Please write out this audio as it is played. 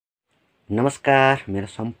नमस्कार मेरो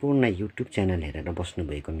सम्पूर्ण युट्युब च्यानल हेरेर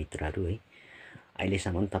बस्नुभएको मित्रहरू है।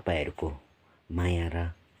 अहिलेसम्म तपाईँहरूको माया र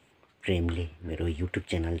प्रेमले मेरो युट्युब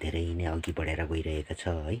च्यानल धेरै नै अघि बढेर गइरहेको छ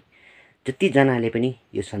है। जतिजनाले पनि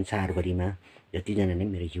यो संसारभरिमा जतिजनाले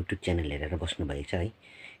मेरो युट्युब च्यानल हेरेर बस्नुभएको छ है,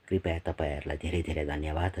 कृपया तपाईँहरूलाई धेरै धेरै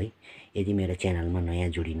धन्यवाद है। यदि मेरो च्यानलमा नयाँ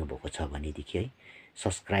जोडिनु भएको छ भनेदेखि है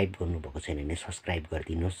सब्स्क्राइब गर्नुभएको छैन भने सब्स्क्राइब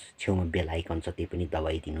गरिदिनुहोस्। छेउमा बेल आइकन छ त्यो पनि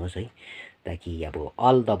दबाइदिनुहोस् है, ताकि अब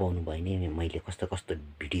अल दबाउनु भयो भने मैले कस्तो कस्तो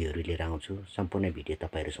भिडियोहरू लिएर आउँछु सम्पूर्ण भिडियो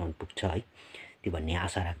तपाईँहरूसम्म पुग्छ है, त्यो भन्ने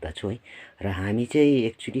आशा राख्दछु है। र हामी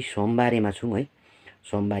चाहिँ एक्चुअली सोमबारेमा छौँ है।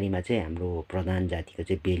 सोमबारीमा चाहिँ हाम्रो प्रधान जातिको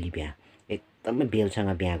चाहिँ बेली बिहा, एकदमै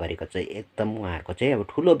बेलसँग बिहा गरेको चाहिँ एकदम उहाँहरूको चाहिँ अब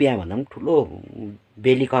ठुलो बिहा भन्दा पनि ठुलो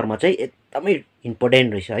बेली कर्म चाहिँ एकदमै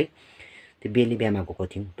इम्पोर्टेन्ट रहेछ है। त्यो बेली बिहामा गएको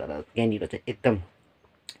थियौँ, तर त्यहाँनिर चाहिँ एकदम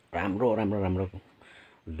राम्रो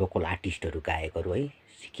लोकल आर्टिस्टहरू गायकहरू है,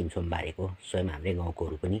 सिक्किम सोमबारेको स्वयं हाम्रै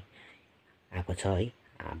गाउँकोहरू पनि आएको छ है,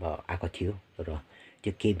 अब आएको थियो। र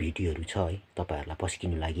त्यो केही भिडियोहरू छ है, तपाईँहरूलाई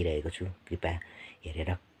पस्किनु लागिरहेको छु। कृपया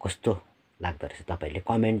हेरेर कस्तो लाग्दो रहेछ तपाईँहरूले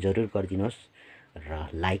कमेन्ट जरुर गरिदिनुहोस्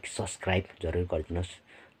र लाइक सब्स्क्राइब जरुर गरिदिनुहोस्।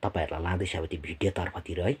 तपाईँहरूलाई लाँदैछ अब त्यो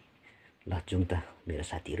भिडियोतर्फतिर है। ल जाउँ त मेरो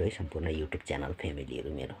साथीहरू है, सम्पूर्ण युट्युब च्यानल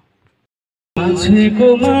फ्यामिलीहरू मेरो। मान्छेको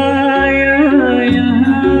माया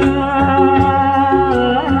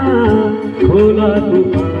खोलाको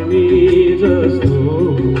पानी जस्तो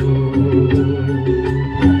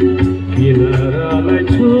किनारालाई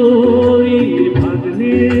छोई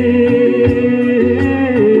भाग्ने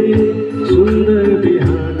सुन्दर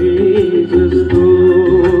बिहानी जस्तो।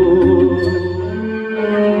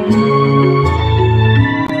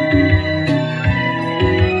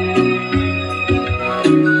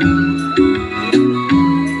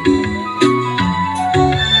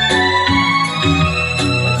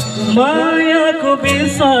 मायाको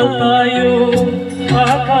विशालता यो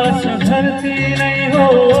आकाश धरती नै हो।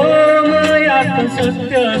 मायाको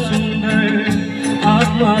सत्य सुन्दर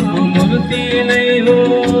आत्माको मूर्ति नै हो।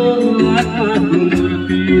 आत्माको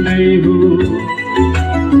मूर्ति नै हो।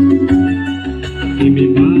 तिमी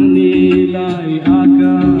पानीलाई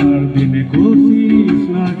आकार दिने कोसिस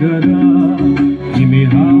नगर, तिमी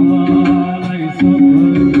हावालाई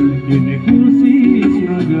सफल दिने कोसिस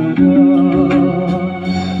नगर।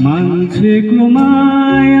 मान्छेको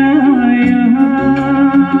माया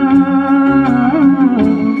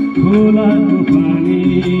खोलाको पानी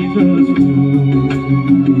जस्तो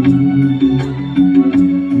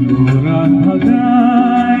रात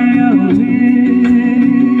भगाउने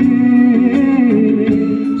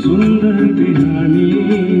सुन्दर बिहानी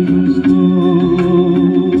जस्तो।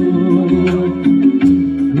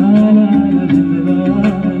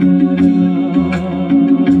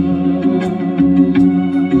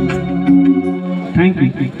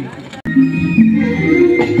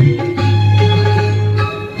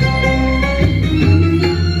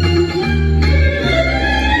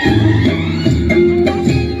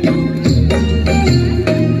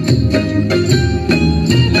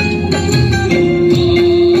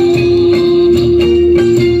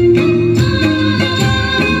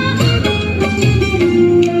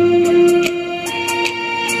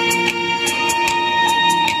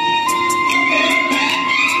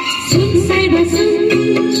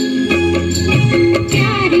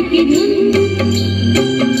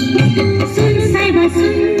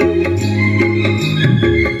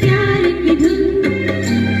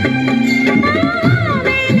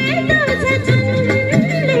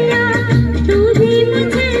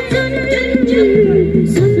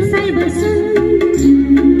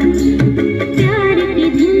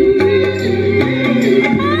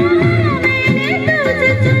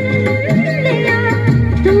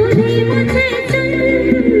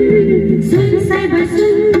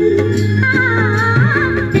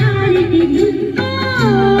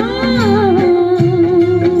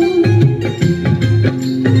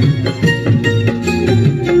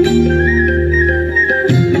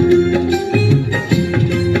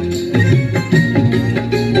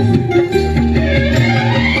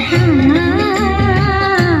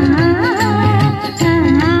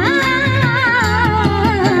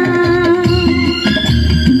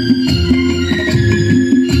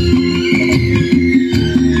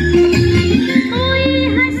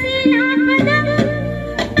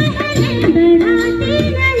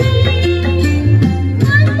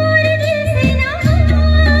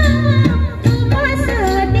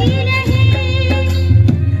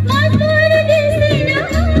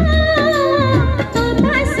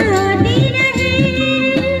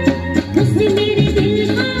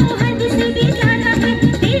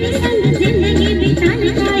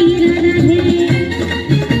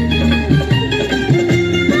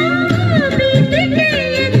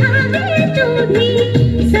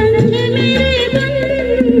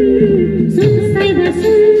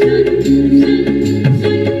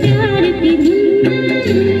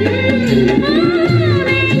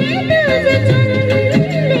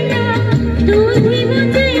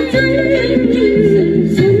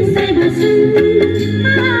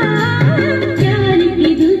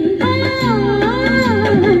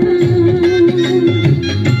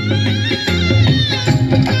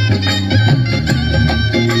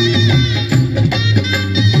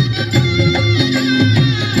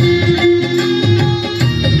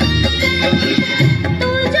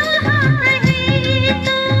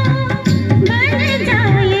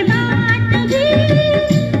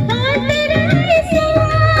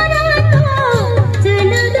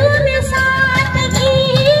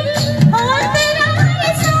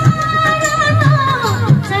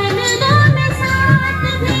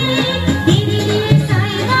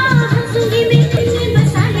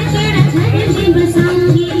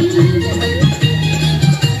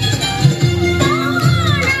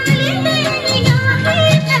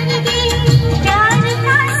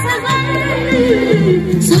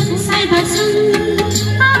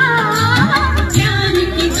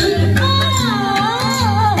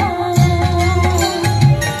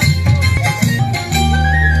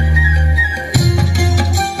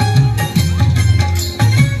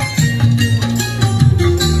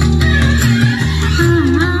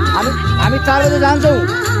 4 बजे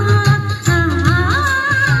जान्छौँ।